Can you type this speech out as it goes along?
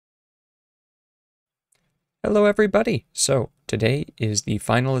Hello everybody! So today is the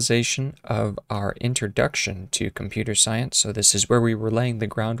finalization of our introduction to computer science. So this is where we were laying the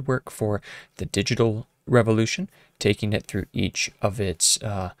groundwork for the digital revolution, taking it through each of its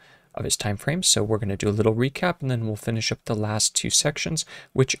time frames. So we're going to do a little recap and then we'll finish up the last two sections,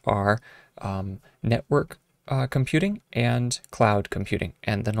 which are network computing and cloud computing.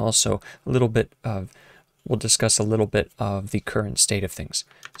 And then also we'll discuss a little bit of the current state of things.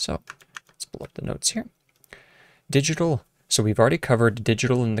 So let's pull up the notes here. Digital. So we've already covered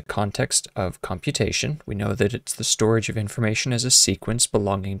digital in the context of computation. We know that it's the storage of information as a sequence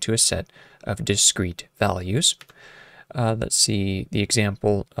belonging to a set of discrete values. Let's see the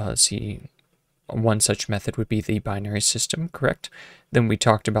example. One such method would be the binary system, correct? Then we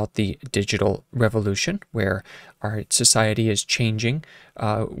talked about the digital revolution, where our society is changing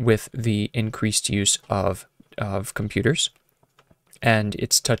with the increased use of computers, and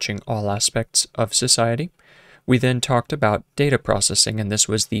it's touching all aspects of society. We then talked about data processing, and this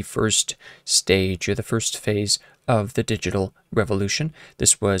was the first stage or the first phase of the digital revolution.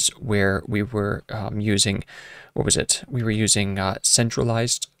 This was where we were using, We were using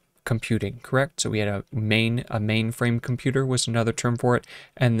centralized computing, correct? So we had a mainframe computer was another term for it,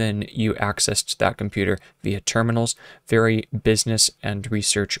 and then you accessed that computer via terminals, very business and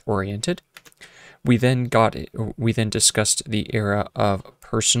research oriented. We then discussed the era of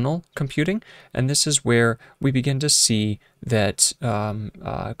personal computing, and this is where we begin to see that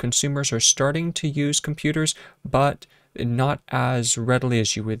consumers are starting to use computers, but not as readily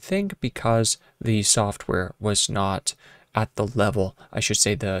as you would think because the software was not at the level. I should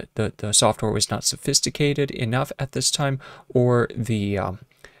say the software was not sophisticated enough at this time, or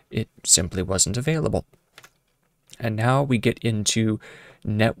it simply wasn't available. And now we get into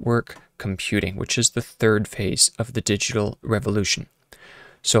network computing, which is the third phase of the digital revolution.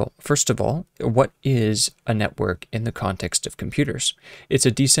 So first of all, what is a network in the context of computers? It's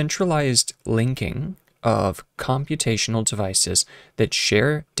a decentralized linking of computational devices that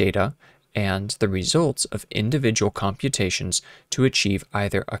share data and the results of individual computations to achieve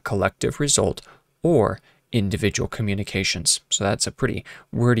either a collective result or individual communications. So that's a pretty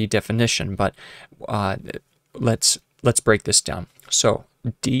wordy definition, but let's break this down. So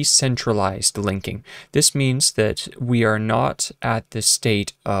decentralized linking. This means that we are not at the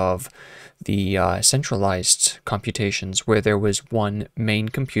state of the centralized computations where there was one main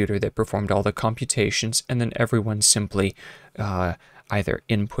computer that performed all the computations and then everyone simply either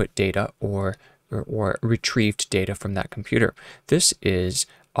input data or retrieved data from that computer. This is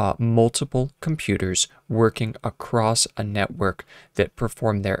multiple computers working across a network that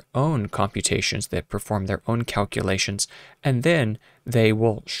perform their own computations, that perform their own calculations, and then they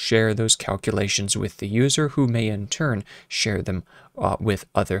will share those calculations with the user, who may in turn share them with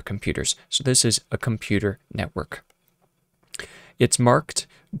other computers. So this is a computer network. It's marked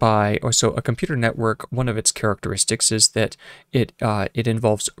by, a computer network, one of its characteristics is that it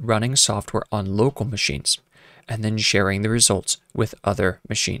involves running software on local machines and then sharing the results with other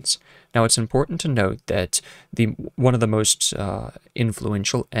machines. Now, it's important to note that one of the most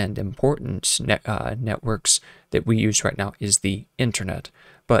influential and important networks that we use right now is the internet.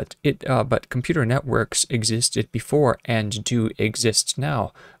 But computer networks existed before and do exist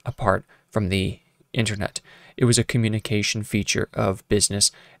now apart from the internet. It was a communication feature of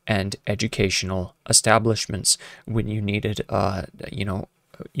business and educational establishments when you needed,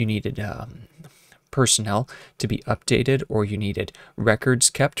 personnel to be updated, or you needed records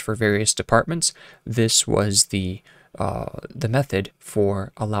kept for various departments. This was the method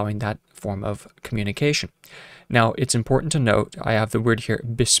for allowing that form of communication. Now, it's important to note, I have the word here,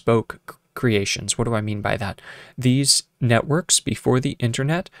 bespoke creations. What do I mean by that? These networks before the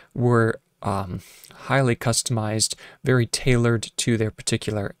internet were highly customized, very tailored to their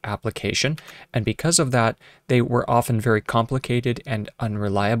particular application, and because of that, they were often very complicated and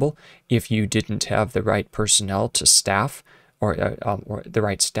unreliable. If you didn't have the right personnel to staff, or the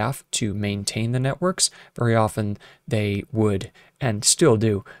right staff to maintain the networks, very often they would, and still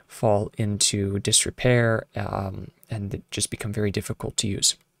do, fall into disrepair and just become very difficult to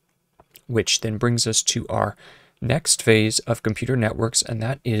use. Which then brings us to our next phase of computer networks, and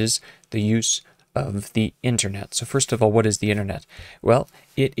that is the use of the internet. So first of all, what is the internet? Well,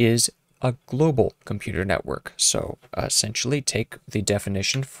 it is a global computer network. So essentially take the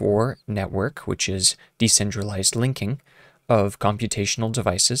definition for network, which is decentralized linking of computational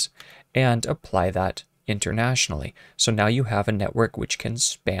devices, and apply that internationally. So now you have a network which can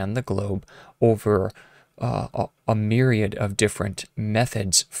span the globe over a myriad of different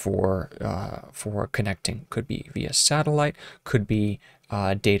methods for connecting. Could be via satellite, could be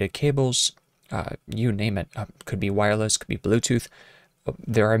data cables, you name it. Could be wireless, could be Bluetooth.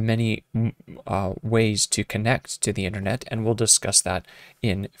 There are many ways to connect to the internet, and we'll discuss that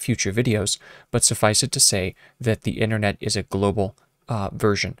in future videos. But suffice it to say that the internet is a global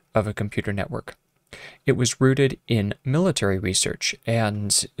version of a computer network. It was rooted in military research,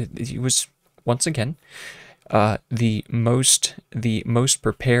 and it was, once again, the most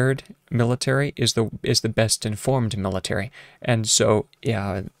prepared military is the best informed military. And so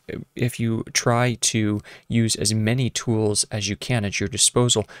if you try to use as many tools as you can at your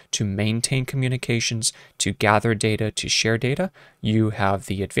disposal to maintain communications, to gather data, to share data, you have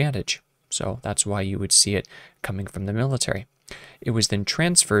the advantage. So that's why you would see it coming from the military. It was then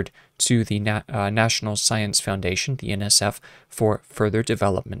transferred to the National Science Foundation, the NSF, for further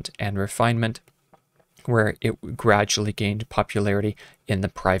development and refinement, where it gradually gained popularity in the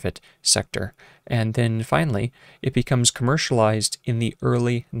private sector. And then finally, it becomes commercialized in the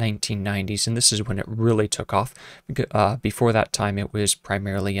early 1990s, and this is when it really took off. Before that time, it was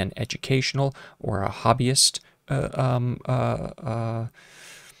primarily an educational or a hobbyist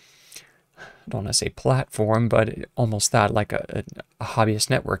I don't want to say platform, but almost that, like a hobbyist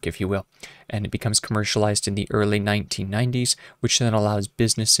network, if you will. And it becomes commercialized in the early 1990s, which then allows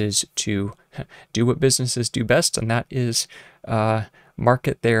businesses to do what businesses do best, and that is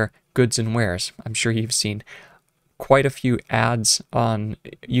market their goods and wares. I'm sure you've seen quite a few ads on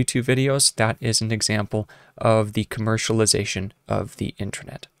YouTube videos. That is an example of the commercialization of the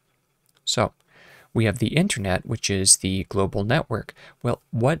internet. So we have the internet, which is the global network. Well,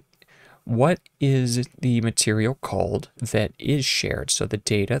 what is the material called that is shared? So the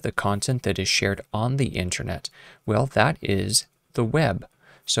data, the content that is shared on the internet, well, that is the web.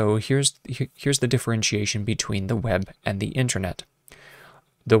 So here's the differentiation between the web and the internet.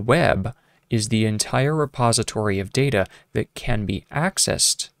 The web is the entire repository of data that can be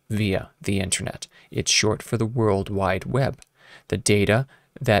accessed via the internet. It's short for the World Wide Web. The data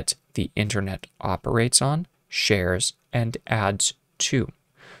that the internet operates on, shares, and adds to.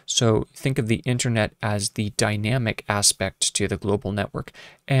 So think of the internet as the dynamic aspect to the global network,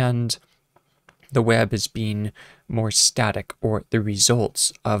 and the web as being more static, or the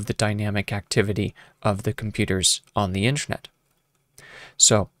results of the dynamic activity of the computers on the internet.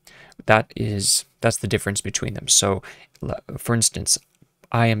 So that's the difference between them. So for instance,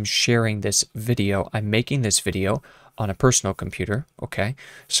 I am sharing this video, I'm making this video on a personal computer, okay?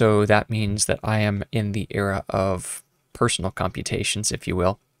 So that means that I am in the era of personal computations, if you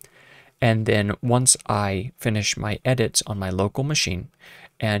will. And then once I finish my edits on my local machine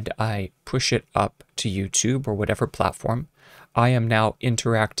and I push it up to YouTube or whatever platform, I am now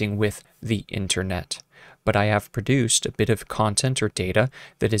interacting with the internet. But I have produced a bit of content or data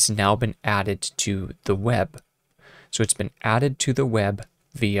that has now been added to the web. So it's been added to the web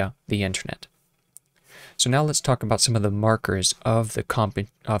via the internet. So now let's talk about some of the markers of the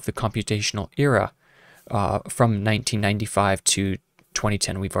computational era from 1995 to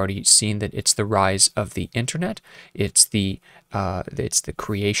 2010. We've already seen that it's the rise of the internet. It's the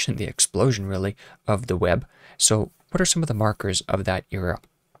creation, the explosion, really, of the web. So what are some of the markers of that era?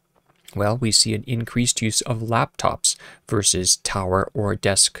 Well, we see an increased use of laptops versus tower or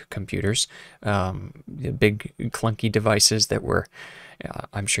desk computers, big clunky devices that were,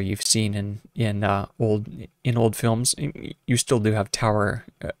 I'm sure you've seen in old films. You still do have tower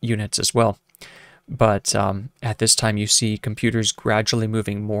units as well. But at this time, you see computers gradually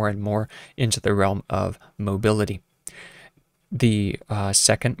moving more and more into the realm of mobility. The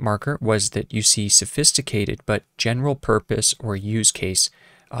second marker was that you see sophisticated but general purpose or use case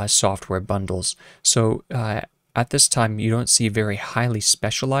software bundles. So at this time, you don't see very highly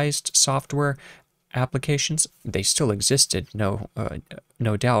specialized software applications. They still existed, no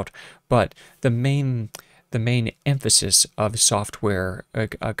doubt, but the main emphasis of software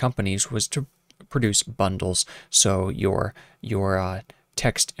companies was to produce bundles. So your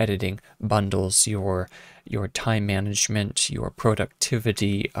text editing bundles, your time management, your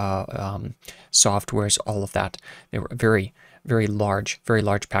productivity softwares, all of that. They were very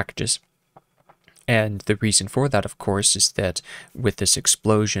large packages. And the reason for that, of course, is that with this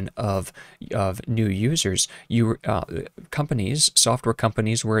explosion of new users, software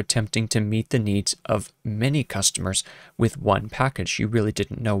companies were attempting to meet the needs of many customers with one package. You really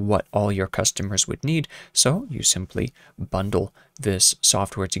didn't know what all your customers would need, so you simply bundle this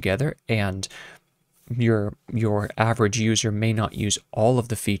software together, and your average user may not use all of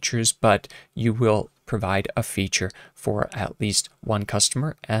the features, but you will provide a feature for at least one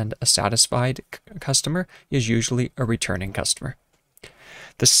customer, and a satisfied customer is usually a returning customer.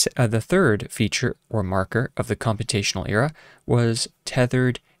 The third feature or marker of the computational era was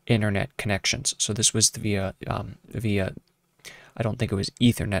tethered internet connections. So this was via I don't think it was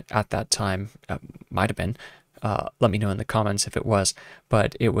Ethernet at that time. Might have been. Let me know in the comments if it was,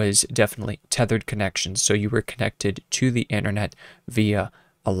 but it was definitely tethered connections. So you were connected to the internet via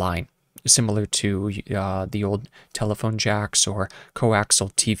a line, similar to the old telephone jacks or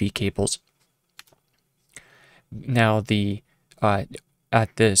coaxial TV cables. Now,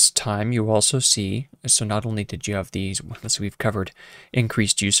 at this time, you also see, so not only did you have these, let's see, we've covered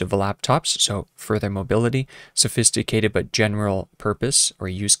increased use of laptops, so further mobility, sophisticated but general purpose or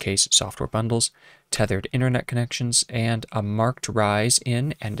use case software bundles, tethered internet connections, and a marked rise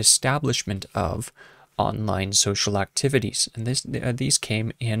in and establishment of online social activities. And these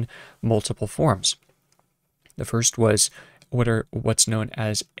came in multiple forms. The first was what's known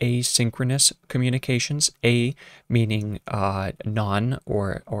as asynchronous communications. A meaning non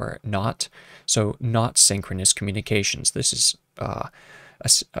or not, so not synchronous communications. This is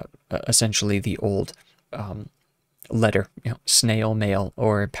essentially the old letter, snail mail,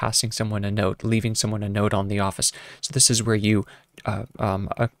 or passing someone a note, leaving someone a note on the office. So this is where you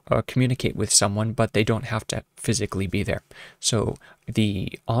communicate with someone, but they don't have to physically be there. So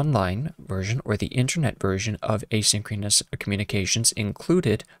the online version or the internet version of asynchronous communications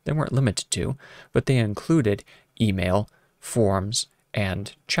included, they weren't limited to, but they included email, forums,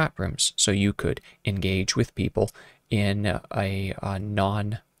 and chat rooms. So you could engage with people in a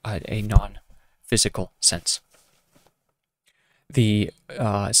non-physical sense. The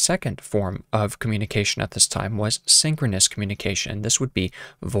second form of communication at this time was synchronous communication. This would be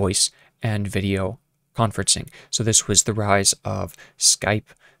voice and video conferencing. So this was the rise of Skype,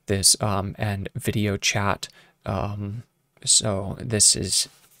 and video chat. So this is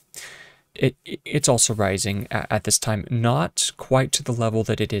it's also rising at this time, not quite to the level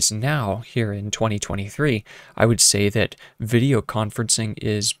that it is now here in 2023. I would say that video conferencing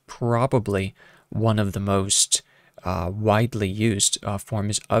is probably one of the most widely used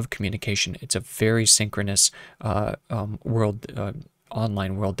forms of communication. It's a very synchronous world,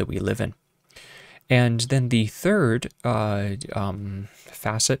 online world that we live in. And then the third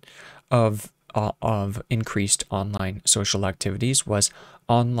facet of increased online social activities was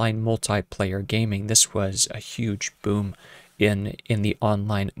online multiplayer gaming. This was a huge boom in the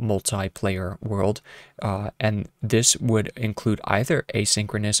online multiplayer world, and this would include either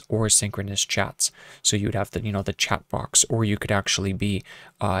asynchronous or synchronous chats. So you'd have the chat box, or you could actually be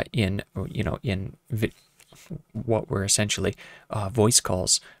in what were essentially voice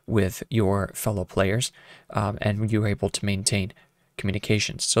calls with your fellow players, and you were able to maintain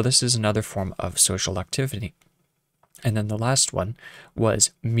communications. So this is another form of social activity. And then the last one was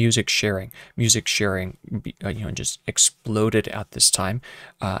music sharing. Music sharing, just exploded at this time.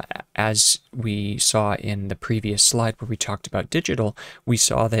 As we saw in the previous slide where we talked about digital, we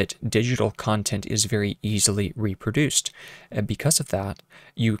saw that digital content is very easily reproduced. And because of that,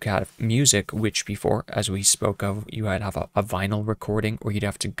 you got music, which before, as we spoke of, you had to have a vinyl recording, or you'd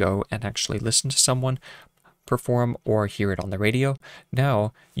have to go and actually listen to someone perform or hear it on the radio.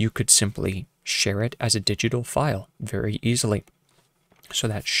 Now you could simply share it as a digital file very easily. So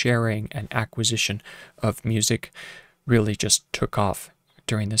that sharing and acquisition of music really just took off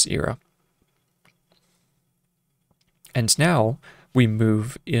during this era. And now we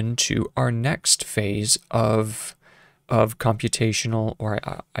move into our next phase of computational, or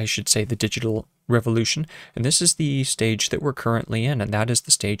I should say the digital revolution. And this is the stage that we're currently in, and that is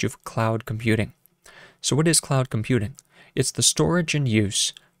the stage of cloud computing. So what is cloud computing? It's the storage and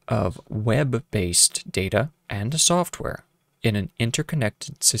use of web-based data and software in an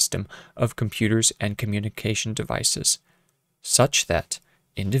interconnected system of computers and communication devices, such that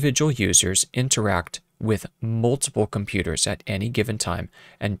individual users interact with multiple computers at any given time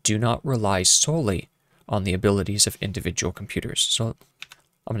and do not rely solely on the abilities of individual computers. So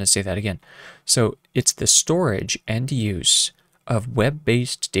I'm going to say that again. So it's the storage and use of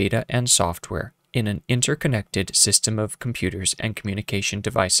web-based data and software in an interconnected system of computers and communication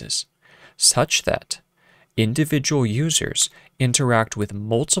devices, such that individual users interact with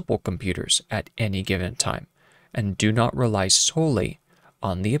multiple computers at any given time and do not rely solely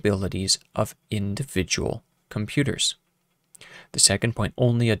on the abilities of individual computers. The second point,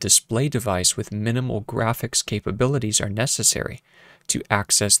 only a display device with minimal graphics capabilities are necessary to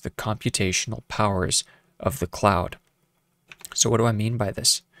access the computational powers of the cloud. So what do I mean by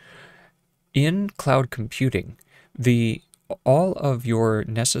this? In cloud computing, all of your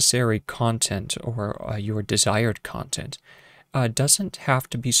necessary content or your desired content doesn't have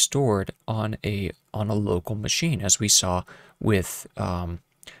to be stored on a local machine, as we saw with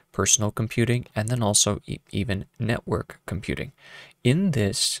personal computing and then also even network computing. In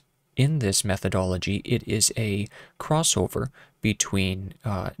this methodology, it is a crossover between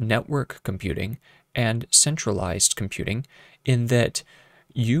network computing and centralized computing, in that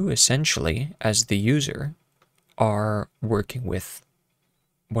you essentially, as the user, are working with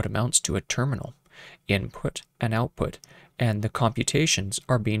what amounts to a terminal, input and output, and the computations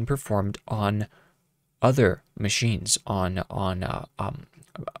are being performed on other machines, on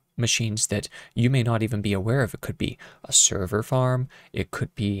machines that you may not even be aware of. It could be a server farm, it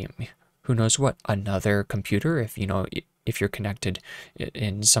could be who knows what, another computer, if you're connected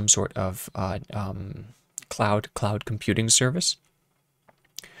in some sort of cloud computing service.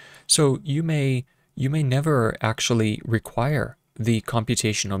 So you may never actually require the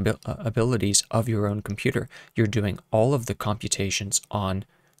computational abilities of your own computer. You're doing all of the computations on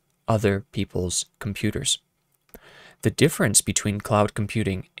other people's computers. The difference between cloud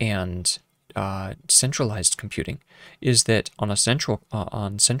computing and centralized computing is that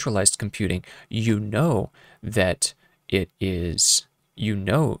on centralized computing, you know that it is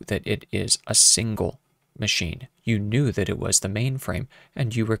a single machine. You knew that it was the mainframe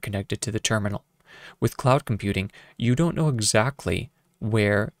and you were connected to the terminal. With cloud computing, you don't know exactly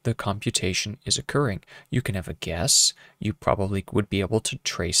where the computation is occurring. You can have a guess. You probably would be able to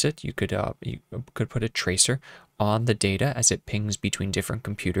trace it. You could put a tracer on the data as it pings between different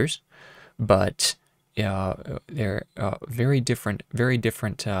computers, but they're very different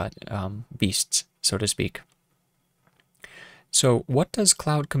beasts, so to speak. So what does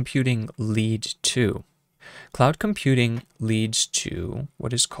cloud computing lead to? Cloud computing leads to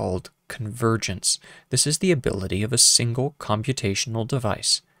what is called convergence. This is the ability of a single computational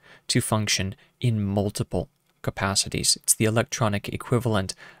device to function in multiple capacities. It's the electronic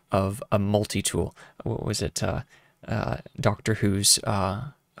equivalent of a multi-tool. What was it? Doctor Who's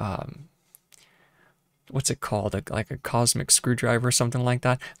what's it called? Like a cosmic screwdriver or something like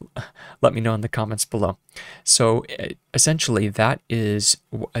that? Let me know in the comments below. So essentially, that is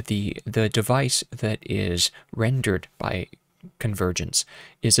the device that is rendered by convergence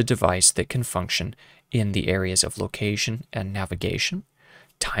is a device that can function in the areas of location and navigation,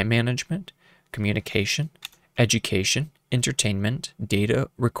 time management, communication, education, entertainment, data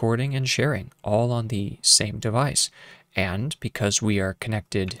recording, and sharing, all on the same device. And because we are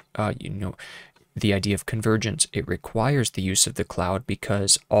connected, the idea of convergence, it requires the use of the cloud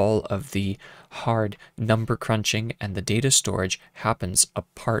because all of the hard number crunching and the data storage happens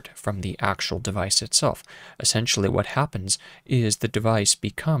apart from the actual device itself. Essentially, what happens is the device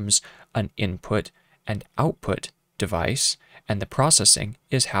becomes an input and output device, and the processing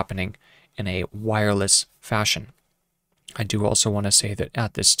is happening in a wireless fashion. I do also want to say that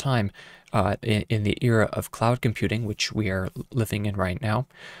at this time, in the era of cloud computing, which we are living in right now,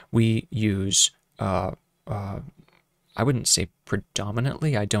 we use I wouldn't say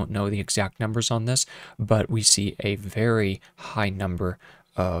predominantly, I don't know the exact numbers on this, but we see a very high number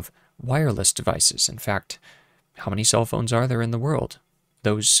of wireless devices. In fact, how many cell phones are there in the world?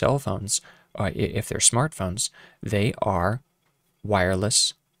 Those cell phones, if they're smartphones, they are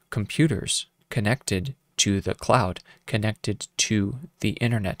wireless computers connected to the cloud, connected to the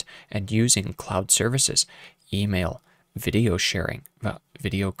internet, and using cloud services, email, video sharing,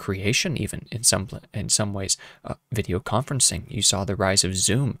 video creation, even in some ways, video conferencing. You saw the rise of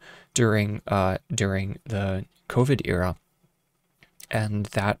Zoom during the COVID era, and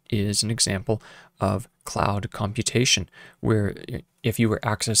that is an example of cloud computation, where if you were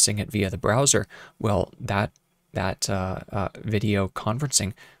accessing it via the browser, well, that video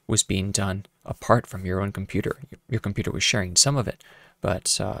conferencing was being done apart from your own computer. Your computer was sharing some of it,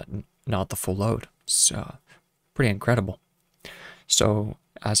 but not the full load. So pretty incredible. So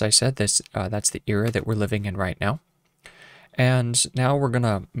as I said, that's the era that we're living in right now. And now we're going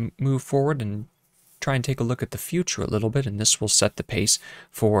to move forward and try and take a look at the future a little bit, and this will set the pace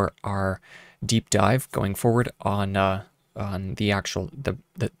for our deep dive going forward on the actual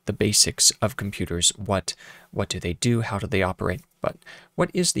the basics of computers. What do they do? How do they operate? But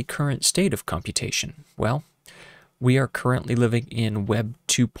what is the current state of computation? Well, we are currently living in Web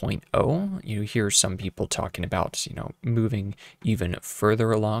 2.0. You hear some people talking about, moving even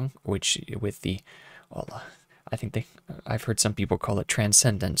further along, which with the, I've heard some people call it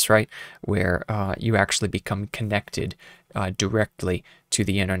transcendence, right? Where you actually become connected directly to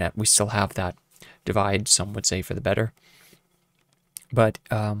the internet. We still have that divide, some would say for the better. But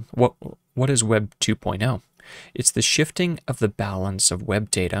what is Web 2.0? It's the shifting of the balance of web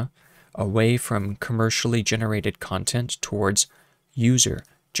data away from commercially generated content towards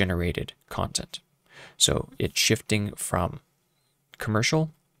user-generated content. So it's shifting from commercial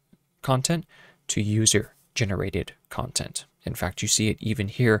content to user-generated content. In fact, you see it even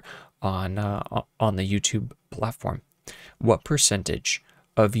here on the YouTube platform. What percentage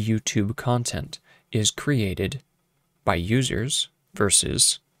of YouTube content is created by users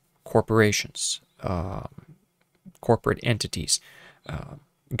versus corporations, corporate entities,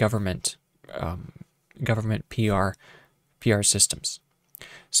 government, government PR systems?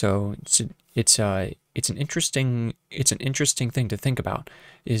 So it's an interesting thing to think about,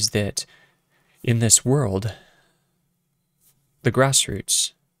 is that in this world, the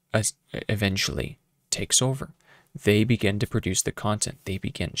grassroots eventually takes over. They begin to produce the content. They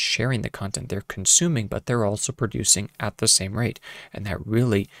begin sharing the content they're consuming, but they're also producing at the same rate. And that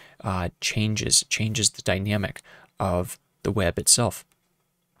really changes the dynamic of the web itself.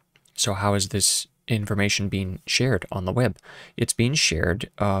 So how is this information being shared on the web? It's being shared,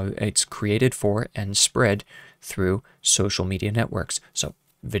 it's created for and spread through social media networks. So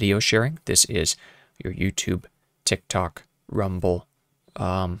video sharing, this is your YouTube, TikTok, Rumble,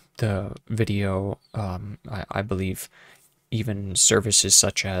 the video, I believe even services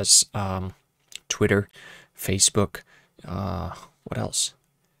such as Twitter, Facebook, what else?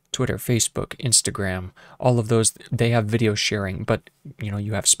 Twitter, Facebook, Instagram, all of those, they have video sharing, but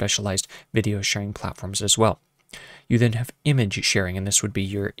you have specialized video sharing platforms as well. You then have image sharing, and this would be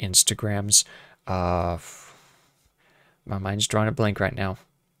your Instagrams. My mind's drawing a blank right now.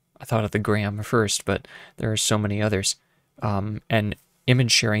 I thought of the gram first, but there are so many others. And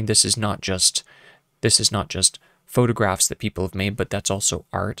image sharing, this is not just photographs that people have made, but that's also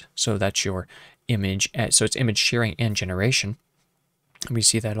art. So that's your image. So it's image sharing and generation. We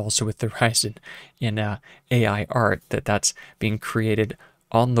see that also with the rise in AI art, that's being created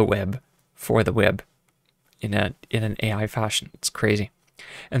on the web for the web in an AI fashion. It's crazy.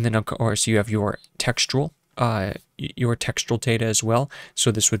 And then of course you have your textual data as well.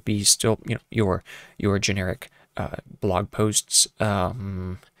 So this would be still your generic blog posts,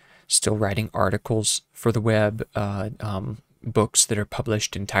 still writing articles for the web, books that are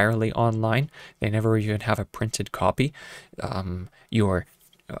published entirely online. They never even have a printed copy. Your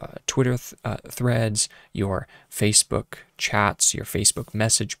Twitter threads, your Facebook chats, your Facebook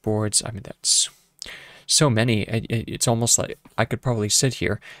message boards. I mean, that's so many. It's almost like I could probably sit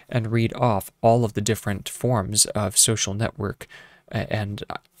here and read off all of the different forms of social network, and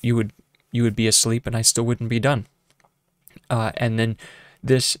you would be asleep and I still wouldn't be done. And then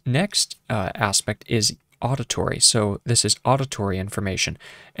this next aspect is auditory. So this is auditory information,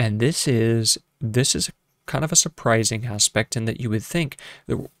 and this is kind of a surprising aspect, in that you would think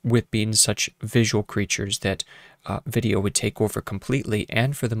that with being such visual creatures that video would take over completely,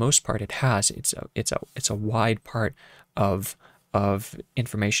 and for the most part it has. It's a wide part of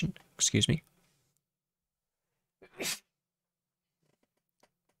information. Excuse me.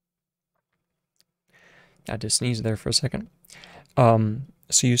 I had to sneeze there for a second.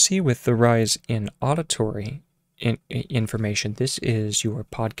 So you see, with the rise in auditory information, this is your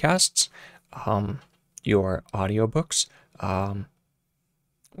podcasts, your audiobooks,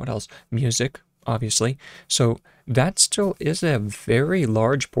 what else? Music, obviously. So that still is a very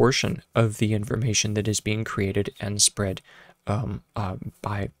large portion of the information that is being created and spread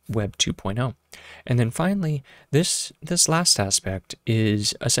by Web 2.0. And then finally, this last aspect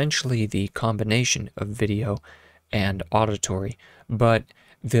is essentially the combination of video and auditory. But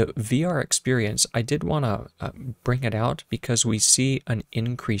the VR experience, I did want to bring it out because we see an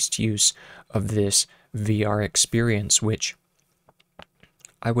increased use of this VR experience, which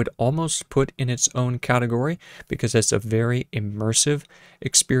I would almost put in its own category, because it's a very immersive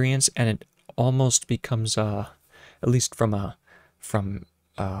experience, and it almost becomes, at least from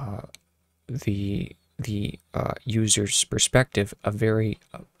the user's perspective,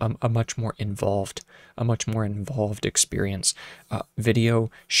 a much more involved experience.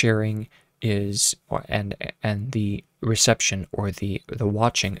 Video sharing is, and the reception or the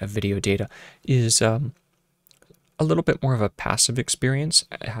watching of video data is a little bit more of a passive experience,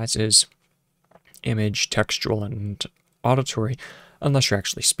 as is image, textual, and auditory, unless you're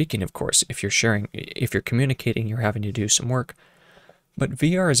actually speaking, of course. If you're sharing, if you're communicating, you're having to do some work. But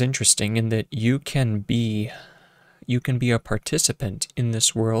VR is interesting in that you can be a participant in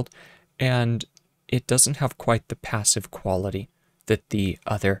this world, and it doesn't have quite the passive quality that the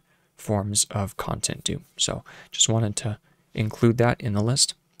other forms of content do. So just wanted to include that in the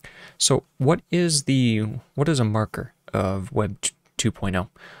list. So what is a marker of Web 2.0?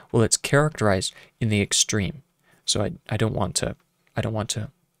 Well, it's characterized in the extreme. So I don't want to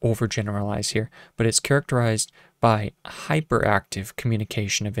overgeneralize here, but it's characterized by hyperactive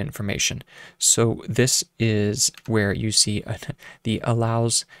communication of information. So this is where you see the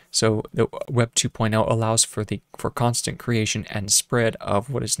allows. So the Web 2.0 allows for constant creation and spread of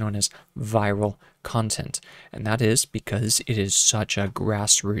what is known as viral content, and that is because it is such a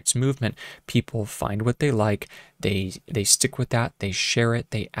grassroots movement. People find what they like, they stick with that, they share it,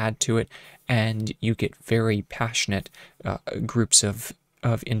 they add to it, and you get very passionate groups of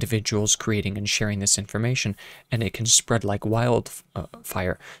individuals creating and sharing this information, and it can spread like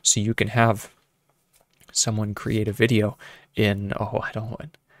wildfire. So you can have someone create a video in,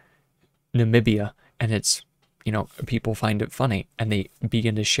 Namibia, and it's, people find it funny and they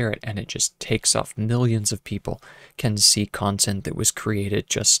begin to share it, and it just takes off. Millions of people can see content that was created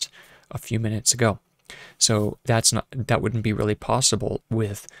just a few minutes ago. So that wouldn't be really possible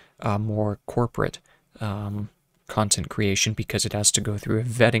with more corporate content creation, because it has to go through a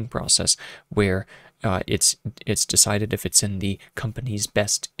vetting process where it's decided if it's in the company's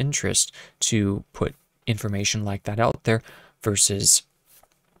best interest to put information like that out there, versus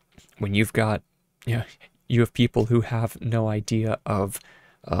when you have people who have no idea of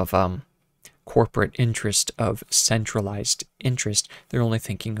corporate interest, of centralized interest. They're only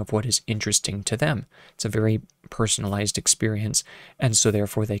thinking of what is interesting to them. It's a very personalized experience, and so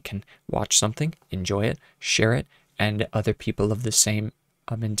therefore they can watch something, enjoy it, share it, and other people of the same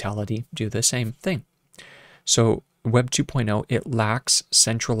mentality do the same thing. So Web 2.0, it lacks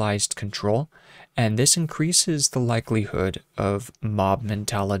centralized control, and this increases the likelihood of mob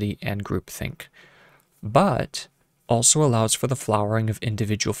mentality and groupthink, but also allows for the flowering of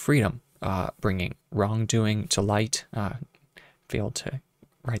individual freedom, bringing wrongdoing to light. Failed to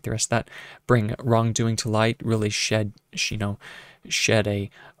write the rest of that. Bring wrongdoing to light, really shed a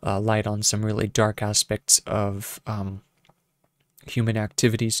light on some really dark aspects of human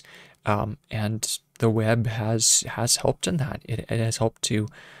activities, and the web has helped in that. It has helped to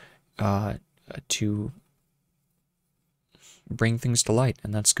bring things to light,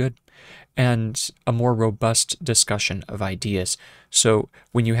 and that's good. And a more robust discussion of ideas. So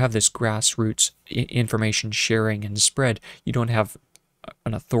when you have this grassroots information sharing and spread, you don't have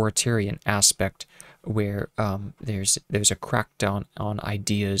an authoritarian aspect where there's a crackdown on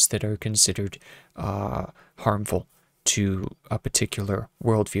ideas that are considered harmful to a particular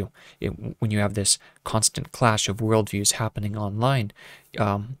worldview. When you have this constant clash of worldviews happening online,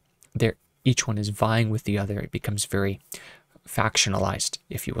 each one is vying with the other. It becomes very factionalized,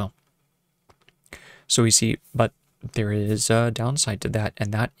 if you will. So we see, but there is a downside to that,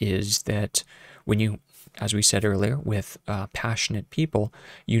 and that is that when you, as we said earlier, with passionate people,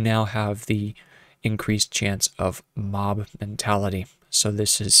 you now have the increased chance of mob mentality. So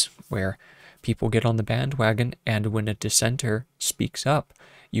this is where people get on the bandwagon, and when a dissenter speaks up,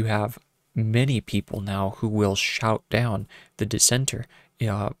 you have many people now who will shout down the dissenter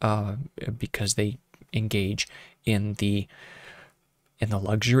because they engage in the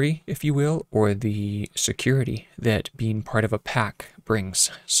luxury, if you will, or the security that being part of a pack brings.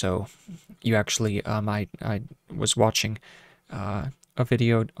 So you actually, I was watching a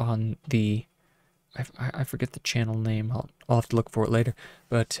video on the, I forget the channel name, I'll have to look for it later,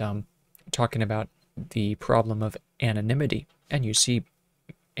 but talking about the problem of anonymity. And you see,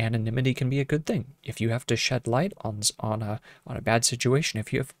 anonymity can be a good thing. If you have to shed light on a bad situation,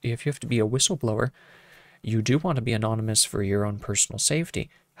 if you have to be a whistleblower, you do want to be anonymous for your own personal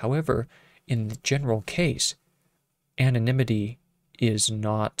safety. However, in the general case, anonymity does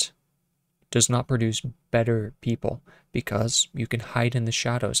not produce better people, because you can hide in the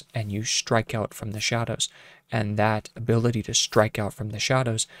shadows and you strike out from the shadows. And that ability to strike out from the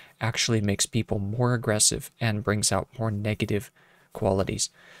shadows actually makes people more aggressive and brings out more negative qualities.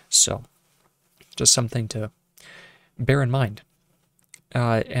 So just something to bear in mind.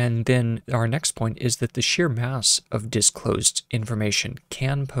 And then our next point is that the sheer mass of disclosed information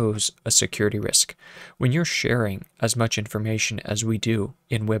can pose a security risk. When you're sharing as much information as we do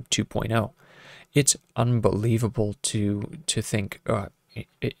in Web 2.0, it's unbelievable to think,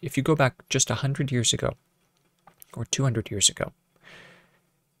 if you go back just 100 years ago or 200 years ago,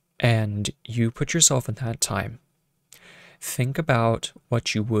 and you put yourself in that time, think about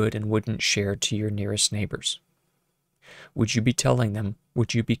what you would and wouldn't share to your nearest neighbors. Would you be telling them,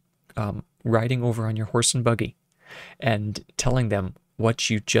 would you be riding over on your horse and buggy and telling them what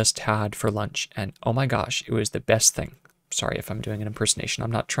you just had for lunch, and oh my gosh, it was the best thing? Sorry if I'm doing an impersonation.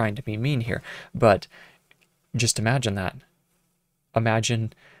 I'm not trying to be mean here, but just imagine that.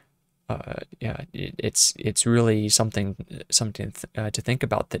 Imagine, it's really something to think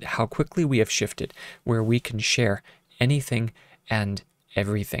about, that how quickly we have shifted, where we can share anything and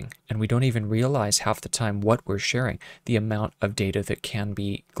everything, and we don't even realize half the time what we're sharing, the amount of data that can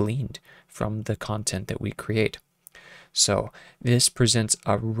be gleaned from the content that we create. So this presents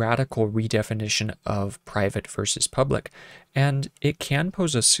a radical redefinition of private versus public, and it can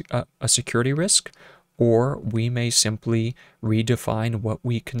pose a security risk, or we may simply redefine what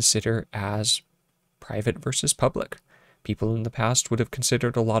we consider as private versus public. People in the past would have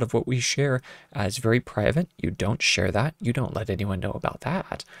considered a lot of what we share as very private. You don't share that. You don't let anyone know about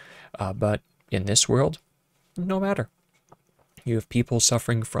that. But in this world, no matter. You have people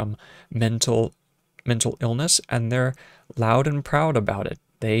suffering from mental illness, and they're loud and proud about it.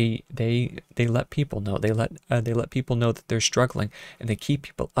 They let people know. They let people know that they're struggling, and they keep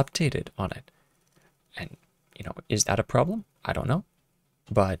people updated on it. And is that a problem? I don't know,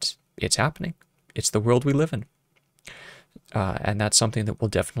 but it's happening. It's the world we live in. And that's something that we'll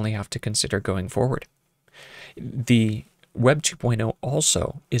definitely have to consider going forward. The Web 2.0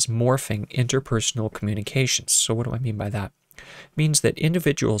 also is morphing interpersonal communications. So what do I mean by that? It means that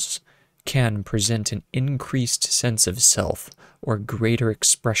individuals can present an increased sense of self or greater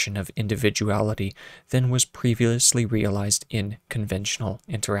expression of individuality than was previously realized in conventional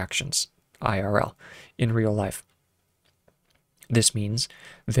interactions, IRL, in real life. This means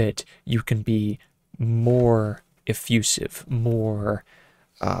that you can be more effusive, more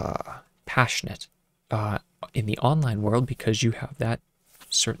passionate in the online world because you have that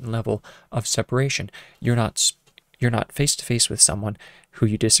certain level of separation. You're not face to face with someone who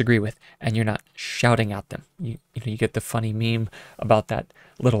you disagree with, and you're not shouting at them. You get the funny meme about that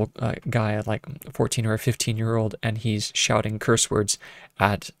little guy, like 14 or a 15-year-old, and he's shouting curse words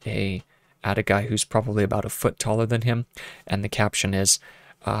at a guy who's probably about a foot taller than him, and the caption is,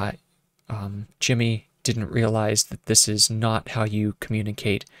 Jimmy didn't realize that this is not how you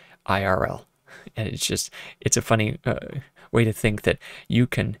communicate IRL. And it's a funny way to think that you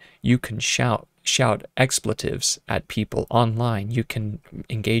can shout expletives at people online. You can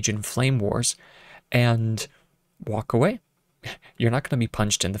engage in flame wars and walk away. You're not going to be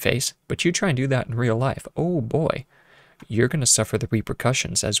punched in the face, but you try and do that in real life. Oh boy, you're going to suffer the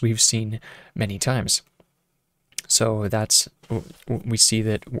repercussions, as we've seen many times. So we see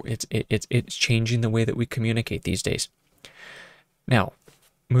that it's changing the way that we communicate these days. Now,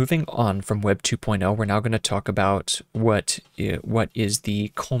 moving on from Web 2.0, we're now going to talk about what is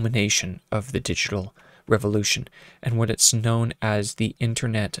the culmination of the digital revolution and what it's known as the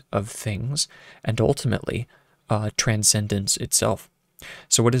Internet of Things, and ultimately transcendence itself.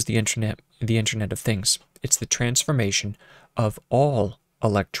 So what is the Internet of Things? It's the transformation of all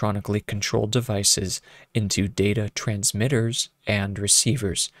electronically controlled devices into data transmitters and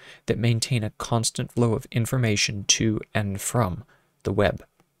receivers that maintain a constant flow of information to and from the web.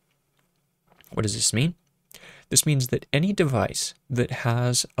 What does this mean? This means that any device that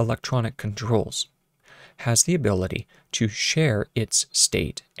has electronic controls has the ability to share its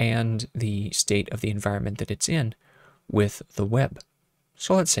state and the state of the environment that it's in with the web.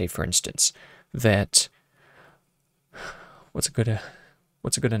 So let's say, for instance, that what's a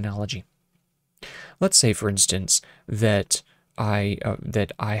good analogy? Let's say, for instance, that I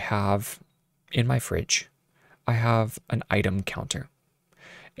have in my fridge, I have an item counter,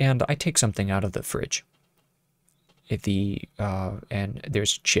 and I take something out of the fridge. And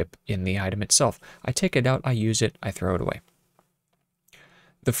there's a chip in the item itself. I take it out, I use it, I throw it away.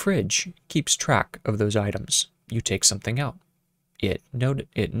 The fridge keeps track of those items. You take something out. It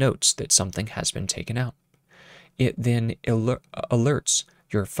notes that something has been taken out. It then alerts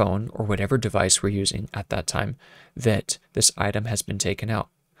your phone or whatever device we're using at that time that this item has been taken out.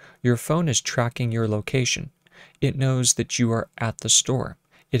 Your phone is tracking your location. It knows that you are at the store.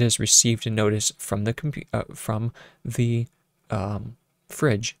 It has received a notice from the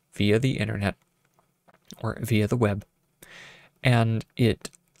fridge via the internet or via the web, and it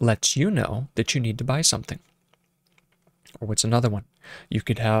lets you know that you need to buy something. Or what's another one? You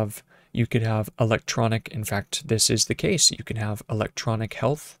could have electronic. In fact, this is the case. You can have electronic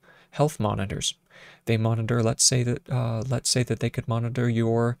health monitors. They monitor. Let's say that they could monitor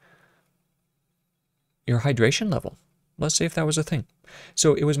your hydration level. Let's say if that was a thing.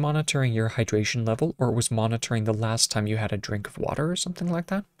 So it was monitoring your hydration level, or it was monitoring the last time you had a drink of water or something like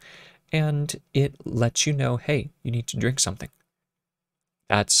that. And it lets you know, hey, you need to drink something.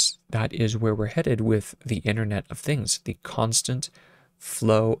 That is where we're headed with the Internet of Things, the constant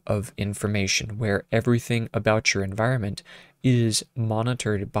flow of information where everything about your environment is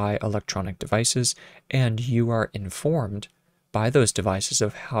monitored by electronic devices, and you are informed by those devices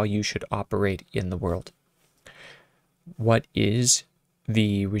of how you should operate in the world. What is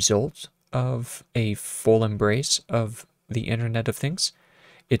the result of a full embrace of the Internet of Things?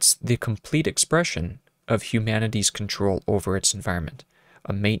 It's the complete expression of humanity's control over its environment,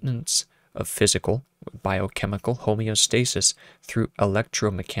 a maintenance of physical, biochemical homeostasis through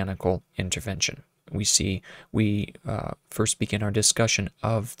electromechanical intervention. We first begin our discussion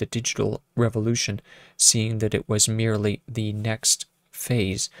of the digital revolution, seeing that it was merely the next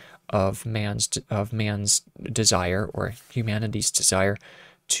phase of man's desire, or humanity's desire,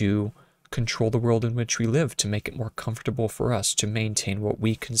 to control the world in which we live, to make it more comfortable for us, to maintain what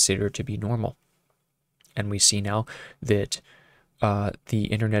we consider to be normal. And we see now that the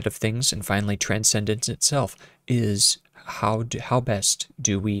Internet of Things, and finally transcendence itself, is how best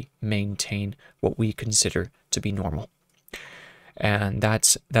do we maintain what we consider to be normal. And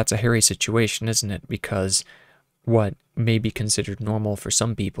that's a hairy situation, isn't it? Because what may be considered normal for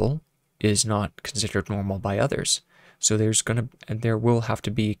some people is not considered normal by others. So there will have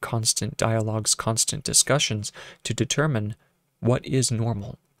to be constant dialogues, constant discussions to determine what is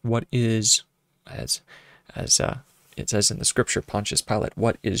normal, what is, as it says in the scripture, Pontius Pilate,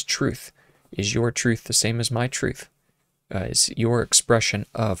 what is truth? Is your truth the same as my truth? Is your expression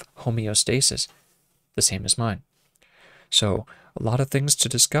of homeostasis the same as mine? So a lot of things to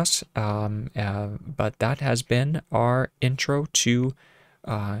discuss, but that has been our intro to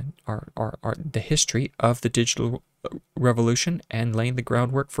the history of the digital revolution and laying the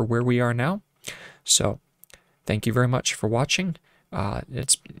groundwork for where we are now. So thank you very much for watching.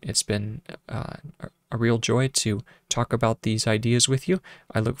 It's been a real joy to talk about these ideas with you.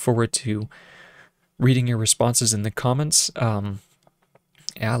 I look forward to reading your responses in the comments.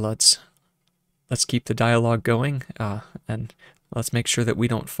 Yeah, let's keep the dialogue going, and let's make sure that we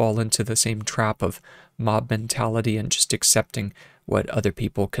don't fall into the same trap of mob mentality and just accepting what other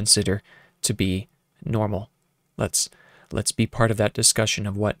people consider to be normal. Let's be part of that discussion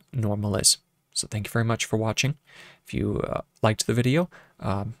of what normal is. So thank you very much for watching. If you liked the video,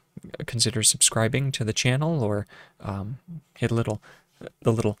 consider subscribing to the channel, or hit the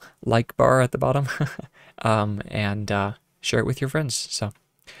little like bar at the bottom, and share it with your friends. So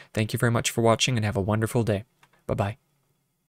thank you very much for watching, and have a wonderful day. Bye-bye.